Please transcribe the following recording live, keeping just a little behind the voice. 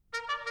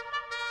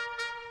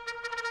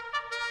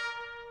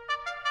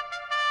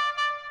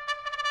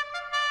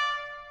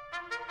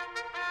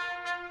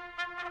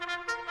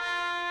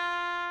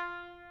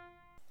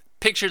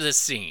Picture this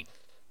scene.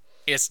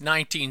 It's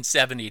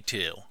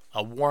 1972,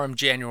 a warm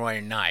January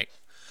night,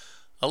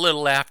 a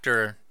little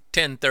after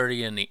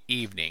 10:30 in the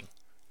evening.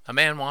 A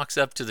man walks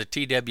up to the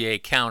TWA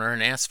counter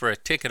and asks for a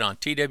ticket on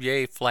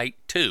TWA Flight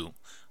 2,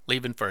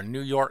 leaving for New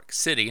York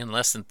City in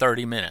less than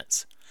 30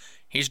 minutes.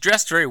 He's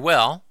dressed very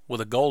well, with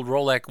a gold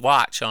Rolex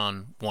watch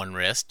on one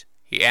wrist.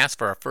 He asks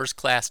for a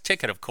first-class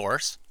ticket, of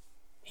course.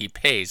 He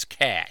pays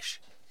cash.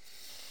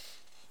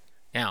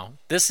 Now,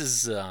 this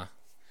is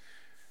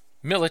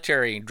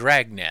military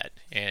dragnet,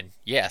 and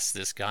yes,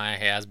 this guy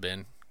has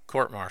been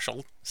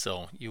court-martialed,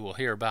 so you will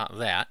hear about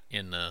that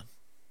in the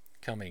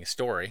coming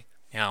story.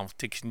 Now,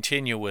 to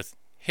continue with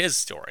his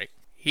story,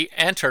 he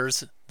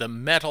enters the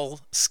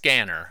metal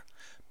scanner,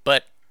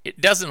 but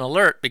it doesn't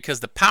alert because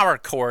the power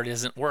cord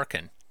isn't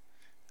working.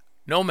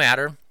 No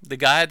matter, the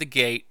guy at the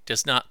gate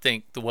does not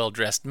think the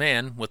well-dressed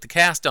man with the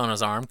cast on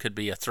his arm could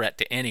be a threat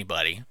to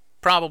anybody.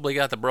 Probably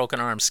got the broken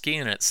arm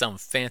skiing at some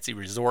fancy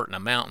resort in the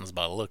mountains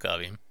by the look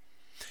of him.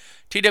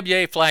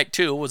 TWA Flight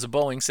 2 was a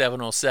Boeing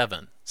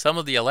 707. Some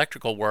of the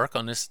electrical work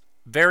on this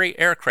very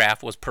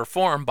aircraft was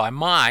performed by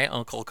my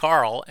Uncle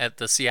Carl at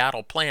the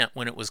Seattle plant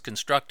when it was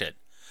constructed.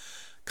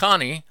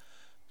 Connie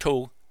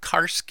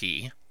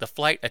Tokarski, the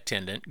flight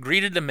attendant,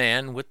 greeted the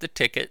man with the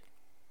ticket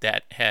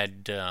that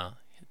had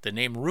the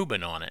name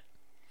Reuben on it.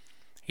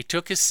 He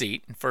took his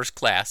seat in first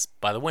class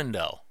by the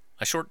window.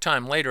 A short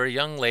time later, a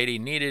young lady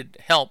needed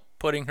help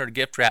putting her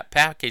gift-wrap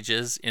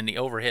packages in the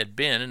overhead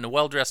bin, and the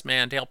well-dressed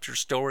man helped her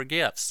stow her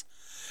gifts.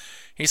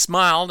 He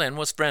smiled and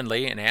was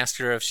friendly and asked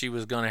her if she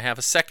was going to have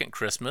a second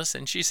Christmas,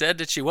 and she said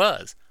that she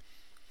was.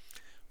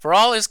 For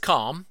all his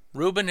calm,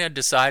 Reuben had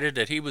decided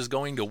that he was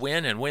going to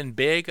win and win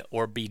big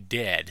or be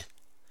dead.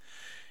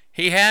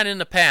 He had in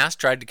the past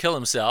tried to kill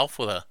himself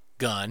with a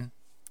gun,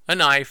 a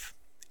knife,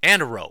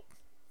 and a rope.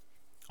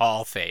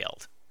 All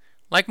failed.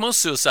 Like most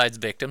suicide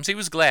victims, he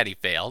was glad he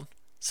failed.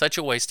 Such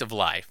a waste of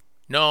life.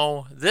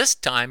 No, this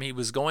time he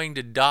was going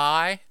to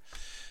die.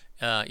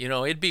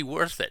 It'd be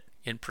worth it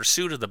in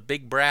pursuit of the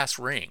big brass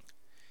ring.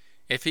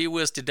 If he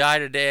was to die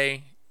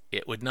today,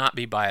 it would not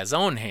be by his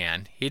own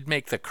hand. He'd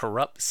make the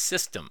corrupt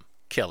system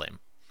kill him.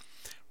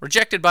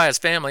 Rejected by his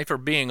family for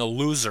being a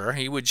loser,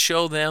 he would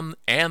show them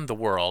and the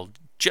world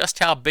just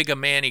how big a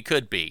man he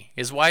could be.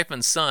 His wife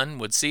and son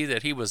would see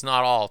that he was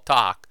not all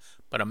talk,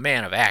 but a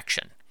man of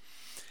action.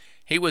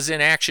 He was in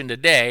action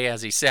today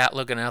as he sat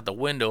looking out the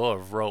window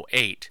of row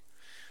 8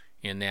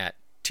 in that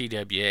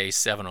TWA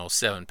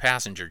 707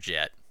 passenger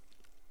jet.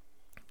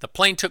 The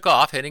plane took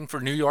off, heading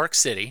for New York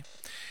City.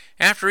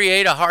 After he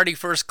ate a hearty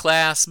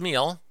first-class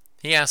meal,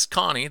 he asked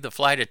Connie, the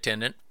flight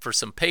attendant, for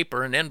some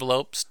paper and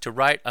envelopes to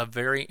write a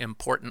very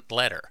important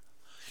letter.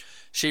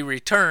 She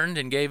returned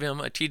and gave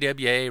him a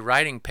TWA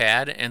writing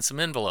pad and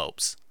some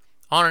envelopes.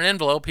 On an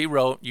envelope he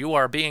wrote, "You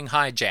are being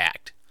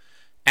hijacked.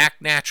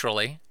 Act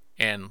naturally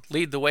and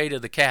lead the way to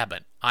the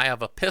cabin. I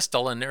have a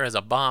pistol and there is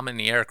a bomb in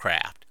the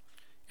aircraft."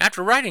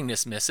 After writing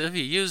this missive,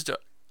 he used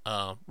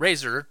a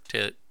razor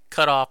to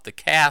cut off the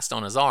cast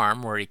on his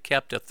arm where he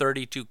kept a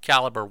 .32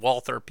 caliber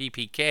Walther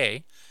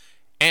PPK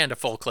and a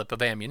full clip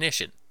of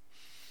ammunition.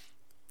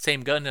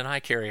 Same gun that I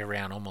carry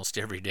around almost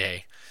every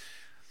day.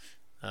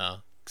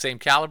 Same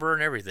caliber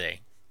and everything.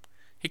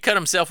 He cut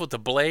himself with the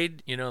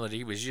blade, that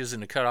he was using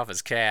to cut off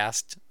his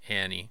cast,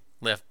 and he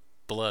left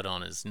blood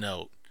on his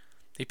note.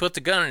 He put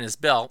the gun in his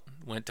belt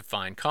and went to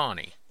find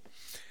Connie.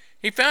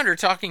 He found her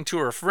talking to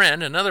her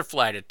friend, another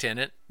flight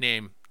attendant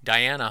named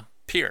Diana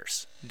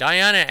Pierce.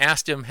 Diana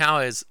asked him how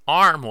his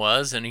arm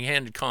was, and he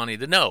handed Connie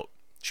the note.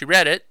 She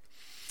read it,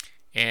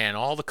 and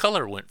all the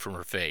color went from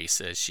her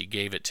face as she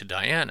gave it to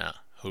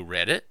Diana, who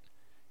read it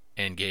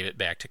and gave it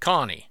back to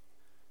Connie.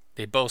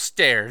 They both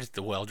stared at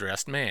the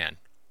well-dressed man.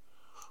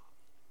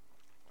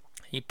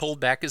 He pulled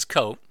back his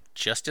coat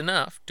just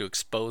enough to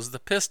expose the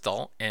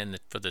pistol and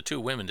for the two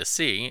women to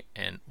see,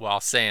 and while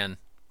saying,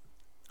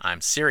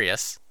 "I'm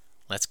serious,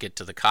 let's get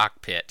to the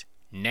cockpit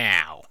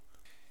now."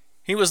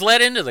 He was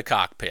led into the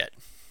cockpit.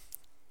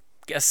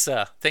 Guess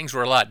things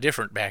were a lot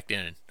different back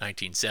then in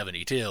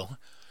 1972.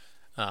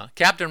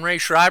 Captain Ray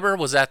Schreiber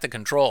was at the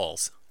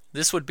controls.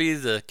 This would be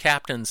the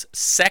captain's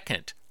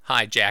second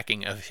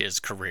hijacking of his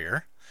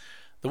career.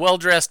 The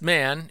well-dressed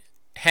man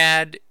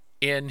had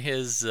in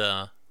his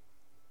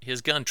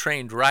gun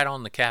trained right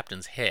on the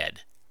captain's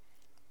head.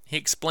 He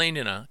explained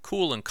in a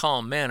cool and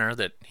calm manner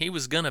that he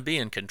was going to be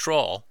in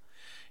control.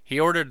 He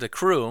ordered the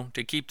crew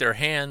to keep their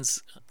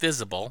hands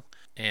visible,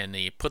 and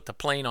he put the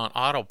plane on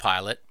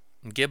autopilot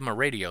and gave him a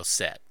radio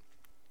set.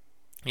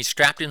 He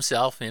strapped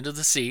himself into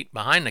the seat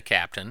behind the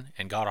captain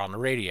and got on the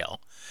radio.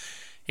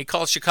 He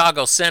called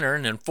Chicago Center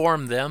and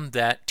informed them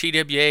that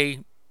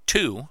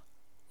TWA-2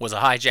 was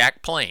a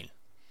hijacked plane.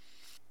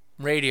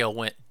 Radio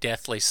went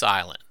deathly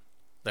silent.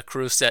 The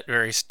crew sat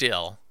very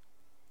still,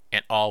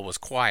 and all was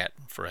quiet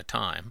for a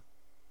time.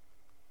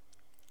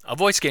 A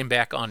voice came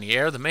back on the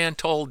air. The man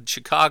told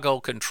Chicago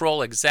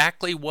Control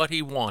exactly what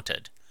he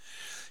wanted.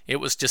 It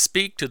was to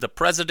speak to the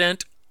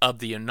President of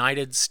the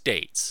United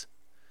States.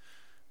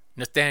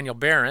 Nathaniel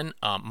Barron,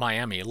 a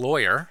Miami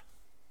lawyer,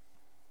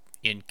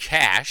 In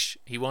cash,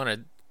 he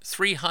wanted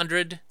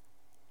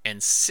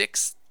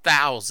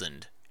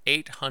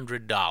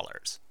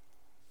 $306,800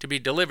 to be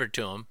delivered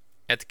to him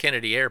at the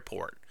Kennedy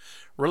Airport.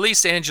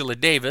 Release Angela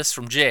Davis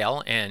from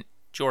jail and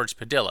George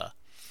Padilla.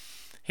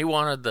 He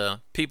wanted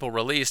the people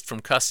released from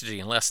custody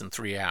in less than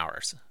 3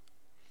 hours.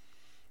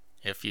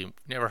 If you've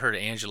never heard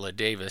of Angela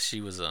Davis,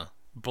 she was a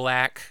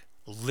black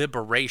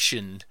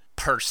liberation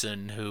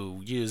person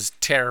who used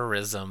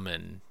terrorism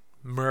and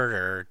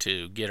murder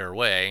to get her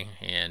way,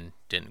 and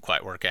didn't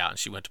quite work out. And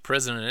she went to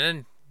prison and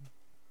then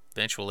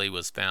eventually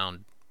was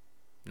found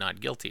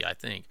not guilty, I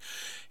think.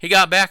 He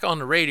got back on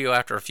the radio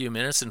after a few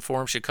minutes,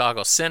 informed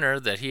Chicago Center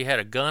that he had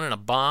a gun and a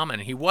bomb,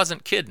 and he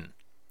wasn't kidding.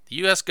 The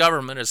U.S.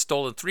 government had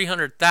stolen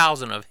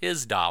 $300,000 of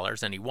his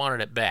dollars, and he wanted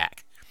it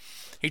back.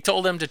 He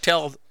told them to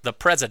tell the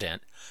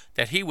president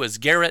that he was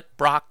Garrett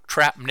Brock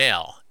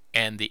Trapnell,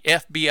 and the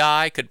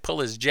FBI could pull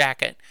his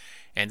jacket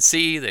and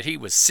see that he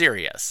was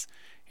serious,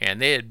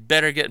 and they had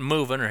better get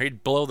moving or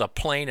he'd blow the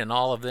plane and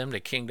all of them to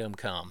kingdom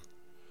come.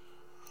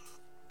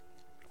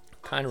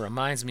 Kind of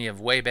reminds me of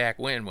way back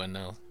when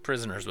the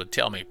prisoners would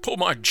tell me, pull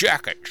my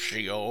jacket,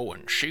 CO,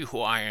 and see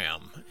who I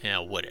am. Yeah,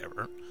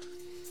 whatever.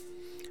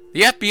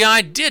 The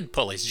FBI did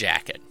pull his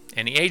jacket,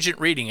 and the agent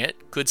reading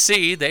it could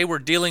see they were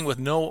dealing with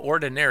no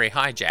ordinary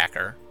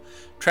hijacker.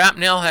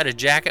 Trapnell had a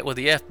jacket with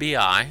the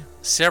FBI,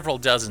 several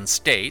dozen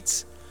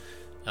states,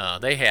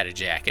 they had a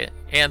jacket,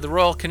 and the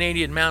Royal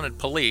Canadian Mounted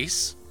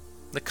Police,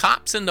 the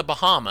cops in the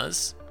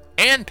Bahamas,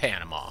 and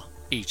Panama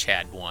each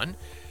had one,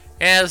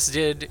 as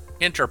did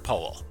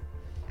Interpol.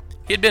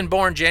 He had been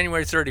born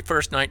January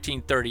 31st,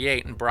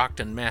 1938 in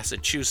Brockton,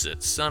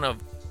 Massachusetts, son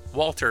of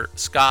Walter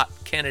Scott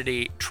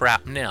Kennedy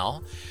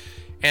Trapnell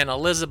and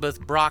Elizabeth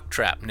Brock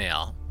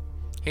Trapnell.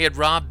 He had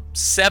robbed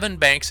 7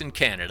 banks in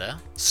Canada,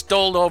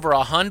 stole over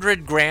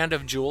 $100,000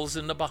 of jewels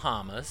in the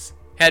Bahamas,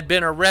 had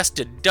been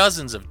arrested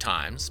dozens of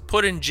times,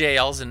 put in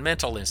jails and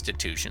mental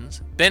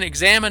institutions, been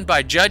examined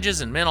by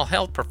judges and mental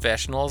health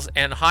professionals,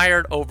 and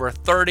hired over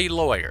 30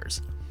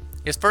 lawyers.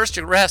 His first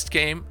arrest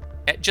came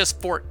at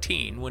just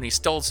 14 when he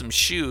stole some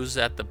shoes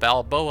at the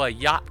Balboa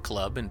Yacht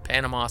Club in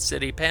Panama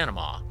City,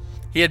 Panama.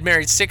 He had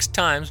married 6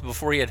 times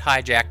before he had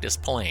hijacked his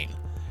plane.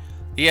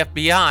 The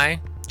FBI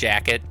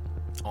jacket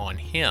on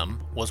him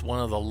was one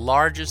of the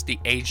largest the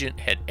agent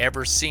had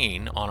ever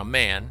seen on a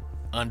man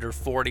under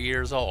 40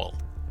 years old.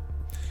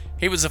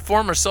 He was a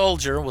former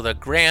soldier with a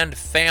grand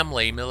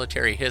family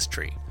military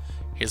history.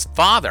 His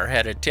father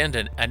had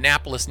attended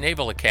Annapolis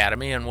Naval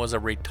Academy and was a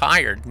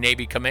retired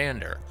Navy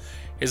commander.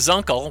 His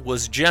uncle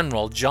was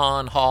General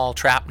John Hall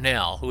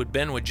Trapnell, who had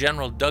been with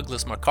General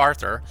Douglas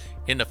MacArthur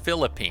in the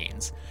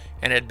Philippines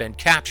and had been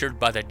captured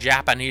by the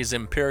Japanese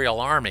Imperial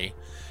Army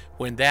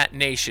when that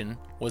nation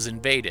was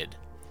invaded.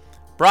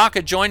 Brock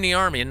had joined the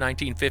Army in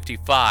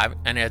 1955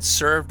 and had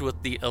served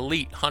with the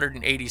elite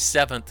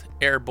 187th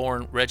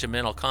Airborne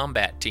Regimental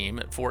Combat Team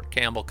at Fort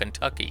Campbell,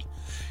 Kentucky.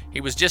 He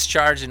was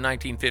discharged in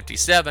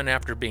 1957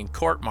 after being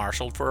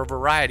court-martialed for a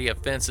variety of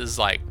offenses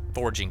like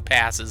forging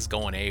passes,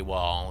 going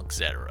AWOL,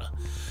 etc.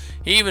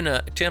 He even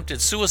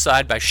attempted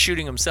suicide by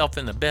shooting himself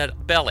in the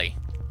belly.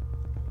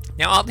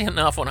 Now, oddly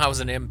enough, when I was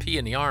an MP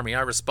in the Army,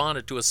 I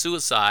responded to a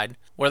suicide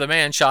where the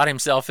man shot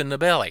himself in the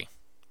belly.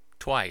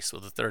 Twice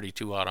with a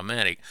 .32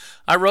 automatic.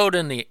 I rode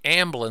in the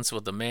ambulance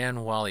with the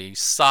man while he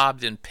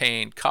sobbed in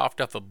pain,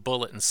 coughed up a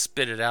bullet, and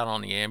spit it out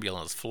on the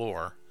ambulance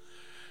floor.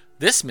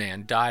 This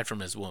man died from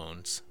his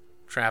wounds.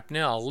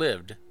 Trapnell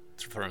lived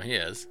from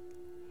his.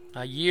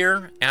 A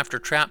year after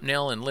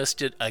Trapnell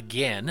enlisted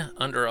again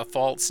under a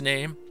false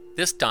name,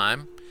 this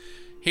time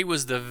he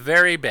was the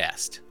very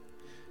best.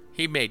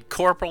 He made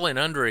corporal in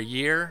under a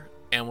year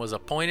and was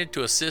appointed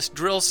to assist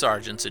drill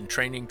sergeants in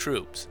training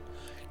troops.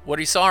 What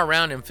he saw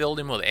around him filled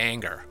him with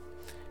anger.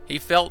 He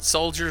felt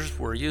soldiers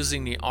were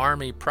using the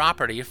Army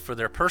property for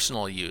their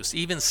personal use,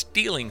 even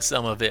stealing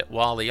some of it,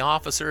 while the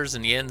officers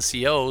and the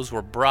NCOs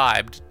were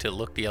bribed to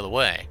look the other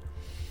way.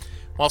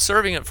 While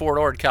serving at Fort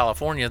Ord,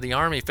 California, the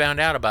Army found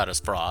out about his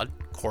fraud,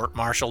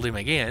 court-martialed him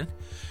again,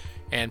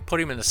 and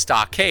put him in the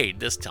stockade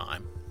this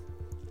time.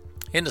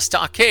 In the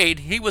stockade,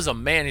 he was a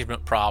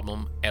management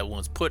problem and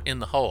was put in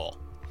the hole.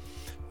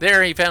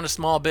 There he found a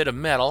small bit of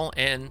metal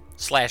and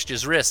slashed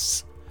his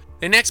wrists.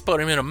 They next put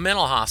him in a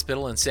mental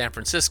hospital in San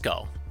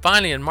Francisco.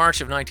 Finally, in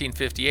March of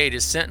 1958,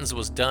 his sentence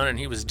was done and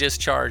he was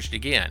discharged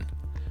again.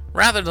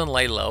 Rather than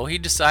lay low, he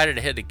decided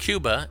to head to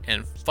Cuba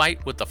and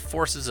fight with the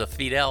forces of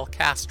Fidel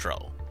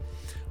Castro.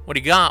 What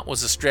he got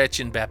was a stretch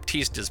in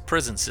Baptista's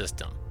prison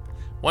system.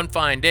 One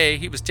fine day,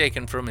 he was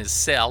taken from his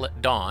cell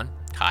at dawn,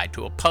 tied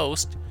to a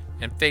post,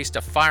 and faced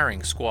a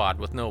firing squad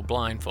with no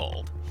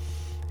blindfold.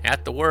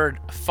 At the word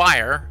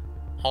fire,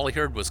 all he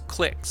heard was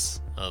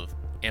clicks of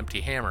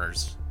empty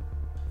hammers.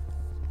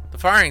 The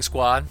firing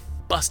squad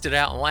busted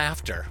out in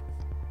laughter.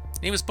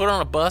 He was put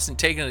on a bus and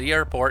taken to the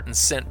airport and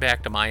sent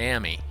back to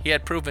Miami. He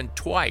had proven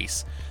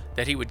twice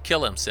that he would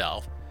kill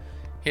himself.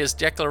 His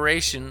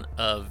declaration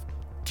of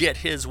 "get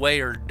his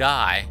way or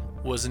die"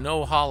 was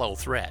no hollow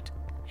threat.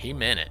 He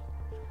meant it.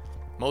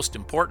 Most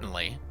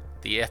importantly,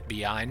 the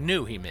FBI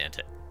knew he meant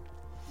it.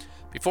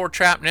 Before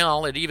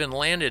Trapnell had even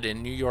landed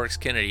in New York's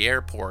Kennedy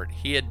Airport,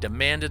 he had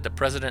demanded the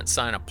president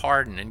sign a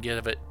pardon and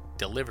give it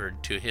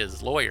delivered to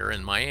his lawyer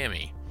in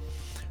Miami.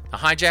 The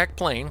hijacked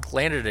plane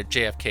landed at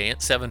JFK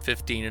at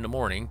 7:15 in the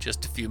morning,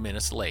 just a few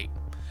minutes late.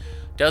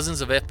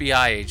 Dozens of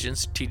FBI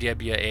agents,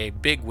 TWA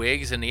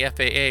bigwigs, and the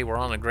FAA were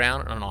on the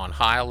ground and on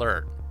high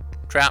alert.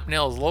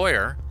 Trapnell's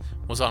lawyer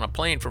was on a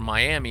plane from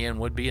Miami and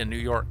would be in New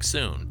York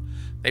soon.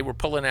 They were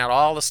pulling out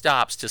all the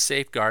stops to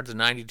safeguard the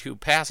 92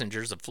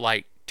 passengers of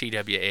Flight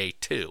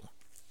TWA-2.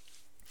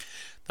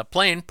 The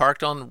plane,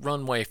 parked on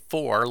runway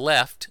 4,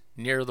 left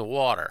near the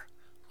water,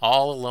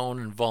 all alone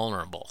and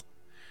vulnerable.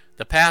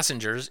 The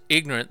passengers,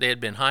 ignorant they had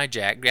been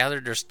hijacked,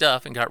 gathered their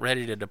stuff and got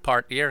ready to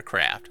depart the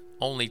aircraft.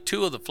 Only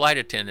 2 of the flight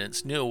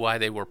attendants knew why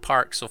they were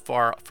parked so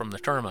far from the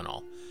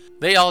terminal.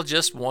 They all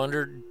just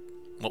wondered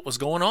what was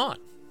going on.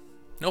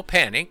 No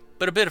panic,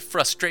 but a bit of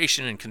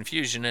frustration and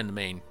confusion in the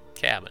main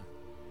cabin.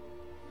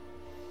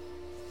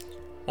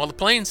 While the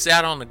plane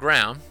sat on the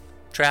ground,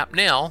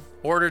 Trapnell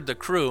ordered the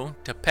crew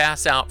to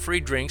pass out free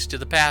drinks to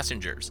the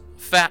passengers. A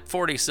fat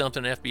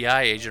 40-something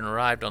FBI agent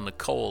arrived on the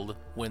cold,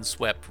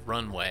 windswept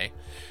runway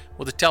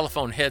with a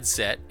telephone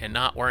headset and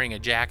not wearing a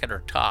jacket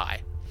or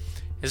tie.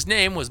 His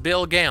name was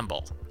Bill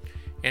Gamble,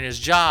 and his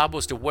job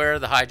was to wear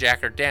the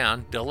hijacker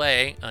down,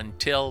 delay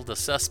until the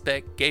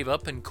suspect gave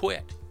up and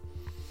quit.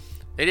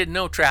 They didn't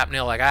know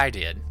Trapnell like I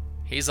did.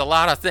 He's a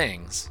lot of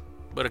things,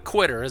 but a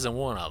quitter isn't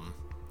one of them.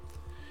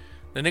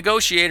 The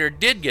negotiator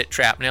did get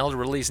Trapnell to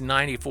release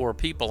 94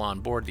 people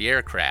on board the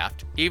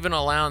aircraft, even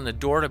allowing the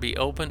door to be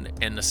opened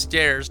and the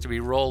stairs to be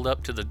rolled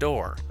up to the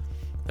door.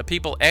 The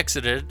people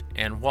exited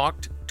and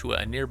walked to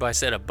a nearby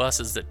set of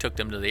buses that took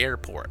them to the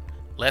airport.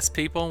 Less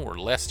people were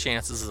less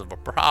chances of a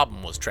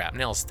problem, was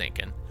Trapnell's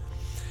thinking.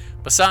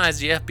 Besides,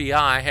 the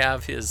FBI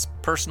have his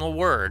personal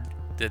word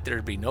that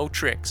there'd be no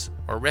tricks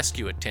or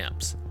rescue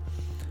attempts.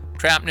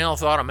 Trapnell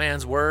thought a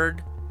man's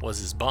word was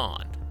his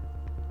bond.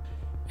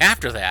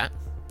 After that,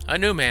 a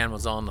new man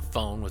was on the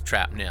phone with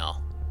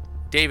Trapnell.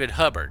 David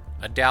Hubbard,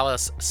 a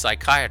Dallas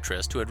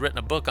psychiatrist who had written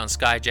a book on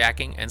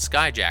skyjacking and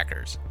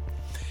skyjackers.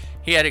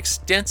 He had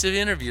extensive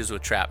interviews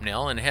with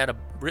Trapnell and had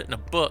written a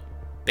book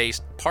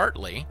based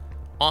partly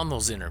on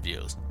those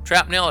interviews.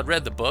 Trapnell had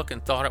read the book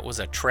and thought it was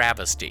a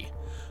travesty.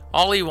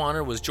 All he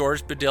wanted was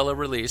George Padilla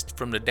released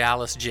from the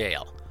Dallas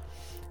jail.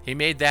 He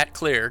made that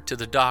clear to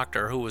the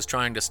doctor, who was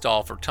trying to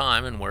stall for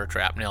time and wear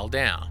Trapnell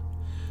down.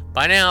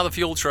 By now, the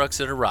fuel trucks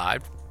had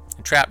arrived,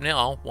 and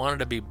Trapnell wanted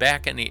to be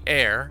back in the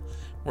air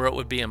where it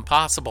would be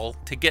impossible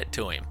to get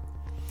to him.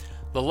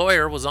 The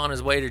lawyer was on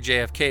his way to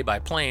JFK by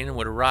plane and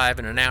would arrive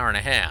in an hour and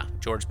a half.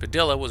 George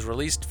Padilla was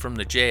released from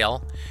the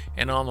jail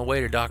and on the way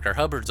to Dr.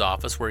 Hubbard's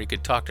office, where he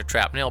could talk to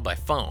Trapnell by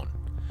phone.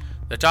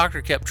 The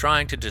doctor kept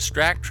trying to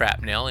distract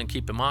Trapnell and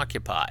keep him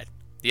occupied.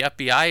 The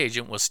FBI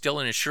agent was still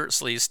in his shirt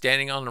sleeves,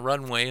 standing on the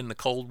runway in the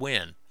cold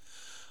wind.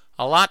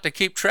 A lot to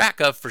keep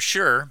track of for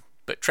sure,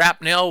 but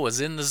Trapnell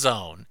was in the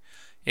zone.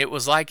 It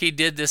was like he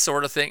did this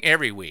sort of thing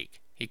every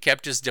week. He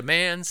kept his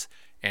demands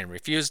and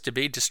refused to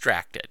be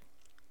distracted.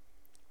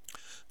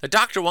 The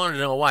doctor wanted to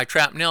know why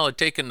Trapnell had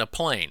taken the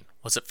plane.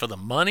 Was it for the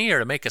money or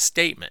to make a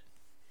statement?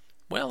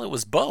 Well, it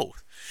was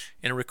both.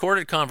 In a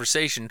recorded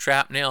conversation,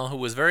 Trapnell, who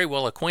was very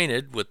well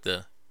acquainted with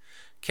the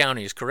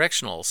county's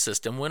correctional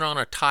system, went on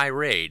a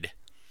tirade.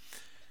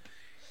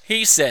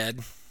 He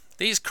said,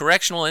 "These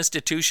correctional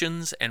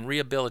institutions and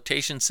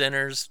rehabilitation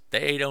centers,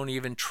 they don't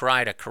even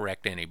try to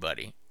correct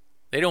anybody.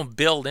 They don't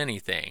build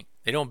anything.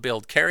 They don't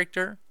build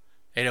character.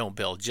 They don't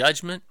build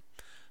judgment.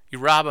 You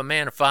rob a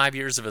man of 5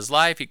 years of his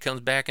life, he comes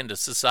back into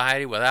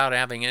society without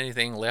having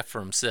anything left for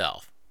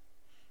himself."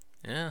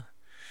 Yeah,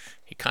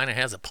 he kind of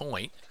has a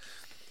point.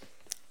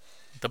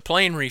 The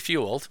plane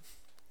refueled.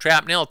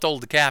 Trapnell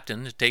told the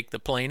captain to take the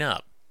plane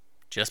up.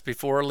 Just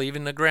before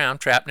leaving the ground,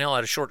 Trapnell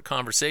had a short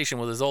conversation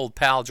with his old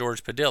pal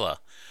George Padilla.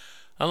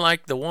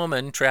 Unlike the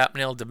woman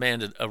Trapnell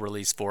demanded a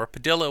release for,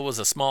 Padilla was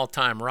a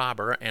small-time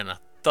robber and a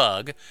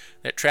thug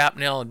that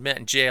Trapnell had met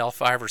in jail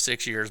 5 or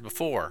 6 years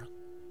before.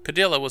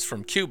 Padilla was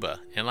from Cuba,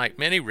 and like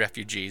many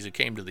refugees who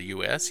came to the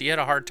U.S., he had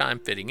a hard time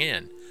fitting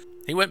in.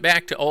 He went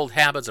back to old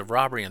habits of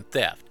robbery and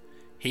theft.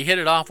 He hit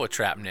it off with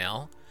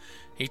Trapnell.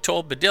 He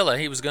told Padilla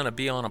he was going to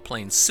be on a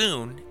plane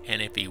soon,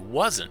 and if he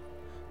wasn't,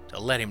 to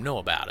let him know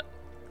about it.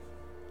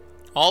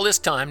 All this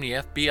time, the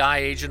FBI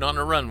agent on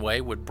the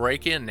runway would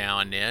break in now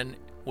and then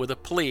with a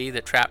plea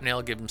that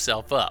Trapnell give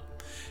himself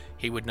up.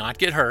 He would not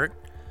get hurt,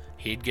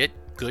 he'd get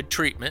good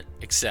treatment,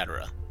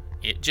 etc.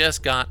 It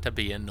just got to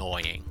be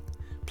annoying.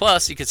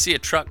 Plus, you could see a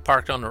truck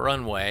parked on the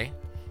runway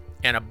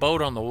and a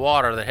boat on the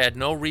water that had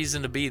no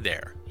reason to be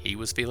there. He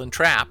was feeling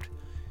trapped.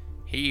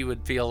 He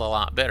would feel a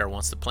lot better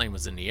once the plane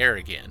was in the air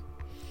again.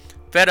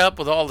 Fed up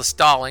with all the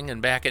stalling and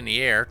back in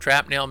the air,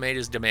 Trapnell made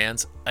his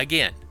demands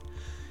again.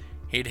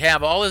 He'd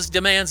have all his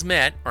demands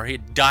met, or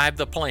he'd dive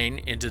the plane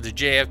into the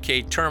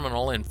JFK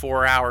terminal in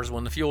 4 hours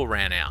when the fuel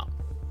ran out.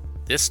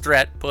 This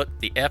threat put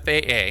the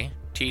FAA,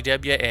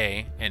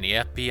 TWA, and the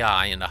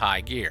FBI into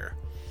high gear.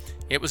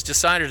 It was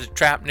decided that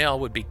Trapnell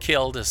would be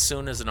killed as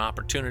soon as an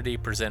opportunity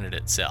presented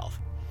itself.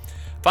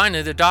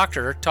 Finally, the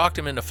doctor talked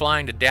him into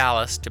flying to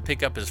Dallas to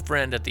pick up his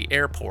friend at the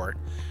airport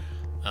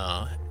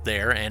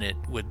there, and it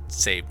would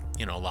save,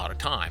 a lot of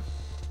time.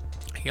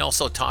 He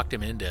also talked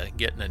him into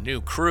getting a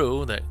new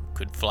crew that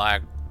could fly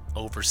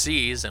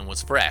overseas and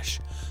was fresh.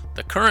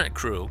 The current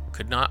crew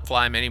could not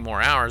fly many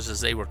more hours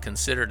as they were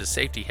considered a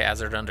safety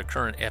hazard under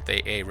current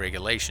FAA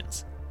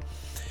regulations.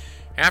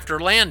 After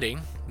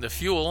landing, the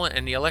fuel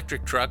and the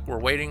electric truck were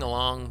waiting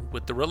along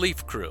with the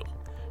relief crew.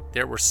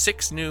 There were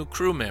 6 new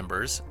crew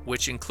members,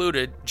 which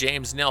included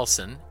James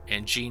Nelson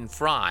and Gene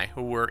Fry,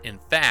 who were in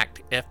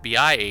fact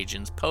FBI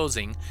agents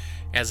posing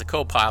as a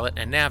co-pilot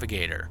and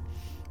navigator.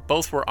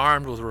 Both were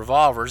armed with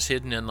revolvers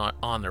hidden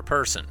on their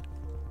person.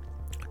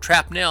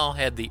 Trapnell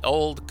had the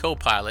old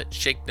co-pilot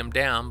shake them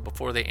down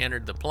before they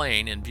entered the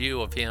plane in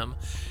view of him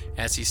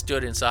as he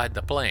stood inside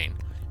the plane.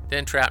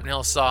 Then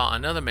Trapnell saw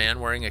another man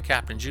wearing a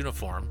captain's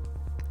uniform.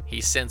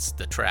 He sensed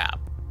the trap.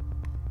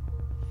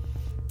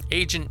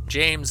 Agent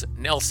James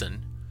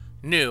Nelson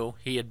knew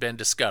he had been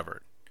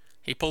discovered.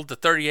 He pulled the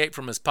 .38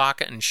 from his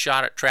pocket and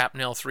shot at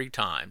Trapnell 3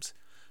 times.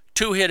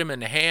 2 hit him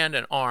in the hand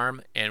and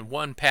arm, and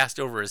 1 passed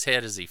over his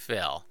head as he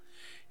fell.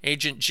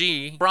 Agent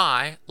G.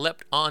 Fry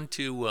leapt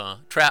onto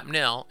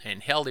Trapnell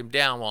and held him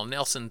down while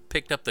Nelson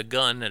picked up the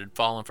gun that had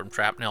fallen from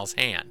Trapnell's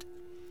hand.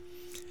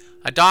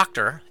 A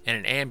doctor and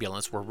an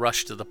ambulance were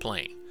rushed to the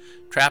plane.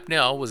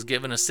 Trapnell was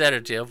given a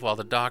sedative while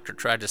the doctor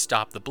tried to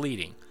stop the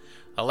bleeding.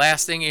 The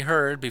last thing he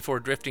heard before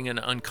drifting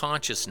into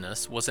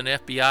unconsciousness was an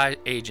FBI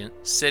agent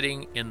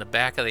sitting in the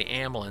back of the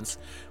ambulance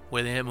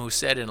with him, who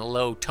said in a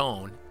low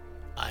tone,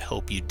 "I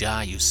hope you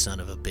die, you son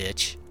of a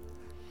bitch."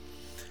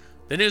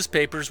 The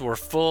newspapers were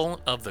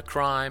full of the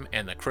crime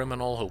and the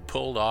criminal who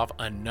pulled off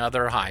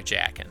another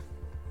hijacking.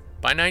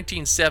 By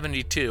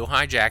 1972,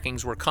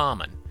 hijackings were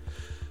common.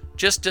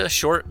 Just a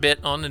short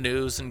bit on the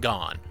news and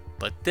gone.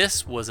 But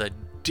this was a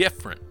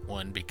different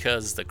one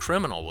because the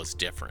criminal was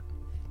different.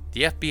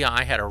 The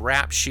FBI had a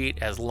rap sheet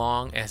as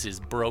long as his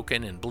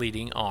broken and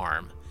bleeding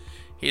arm.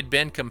 He had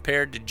been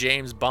compared to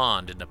James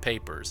Bond in the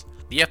papers.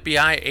 The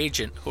FBI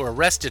agent who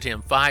arrested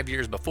him 5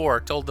 years before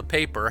told the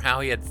paper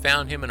how he had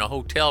found him in a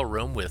hotel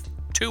room with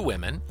 2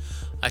 women,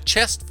 a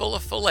chest full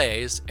of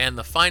fillets, and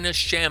the finest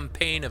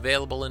champagne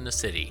available in the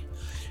city.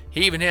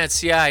 He even had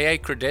CIA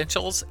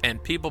credentials,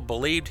 and people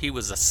believed he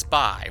was a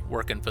spy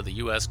working for the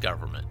U.S.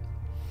 government.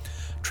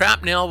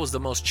 Trapnell was the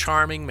most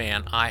charming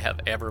man I have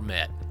ever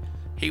met.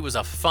 He was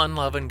a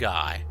fun-loving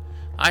guy.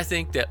 I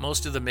think that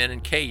most of the men in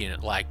K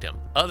Unit liked him.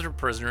 Other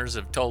prisoners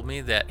have told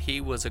me that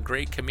he was a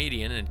great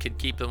comedian and could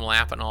keep them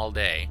laughing all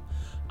day.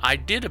 I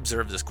did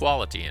observe this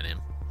quality in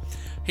him.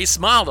 He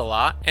smiled a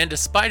lot, and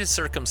despite his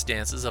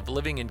circumstances of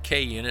living in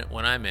K Unit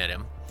when I met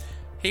him,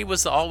 he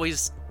was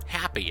always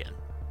happy and,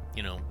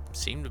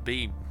 seemed to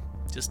be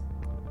just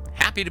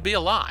happy to be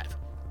alive.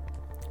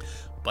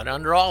 But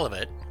under all of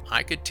it,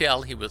 I could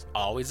tell he was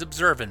always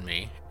observing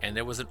me, and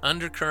there was an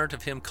undercurrent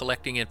of him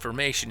collecting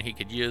information he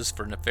could use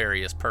for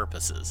nefarious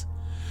purposes.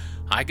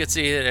 I could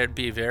see that it would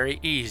be very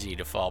easy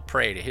to fall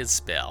prey to his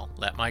spell,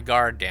 let my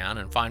guard down,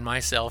 and find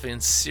myself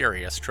in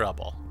serious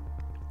trouble.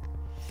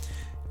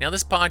 Now,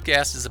 this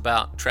podcast is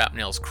about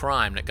Trapnell's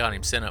crime that got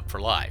him sent up for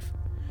life.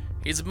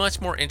 He's a much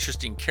more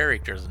interesting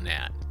character than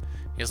that.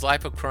 His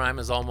life of crime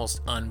is almost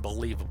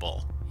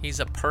unbelievable. He's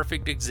a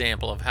perfect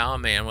example of how a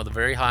man with a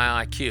very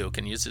high IQ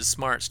can use his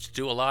smarts to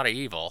do a lot of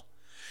evil.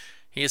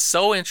 He is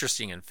so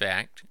interesting, in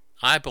fact,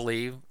 I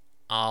believe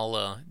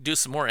I'll do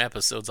some more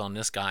episodes on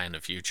this guy in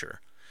the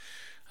future.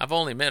 I've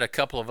only met a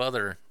couple of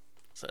other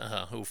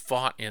who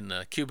fought in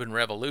the Cuban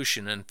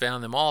Revolution and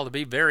found them all to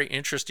be very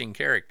interesting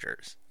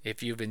characters.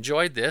 If you've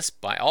enjoyed this,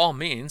 by all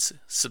means,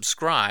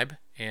 subscribe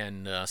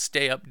and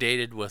stay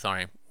updated with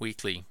our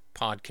weekly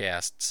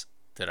podcasts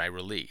that I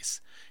release.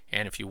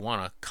 And if you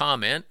want to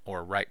comment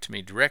or write to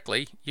me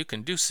directly, you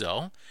can do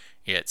so.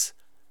 It's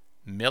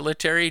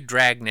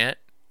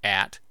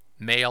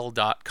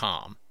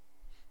militarydragnet@mail.com.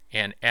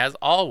 And as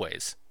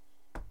always,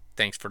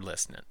 thanks for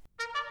listening.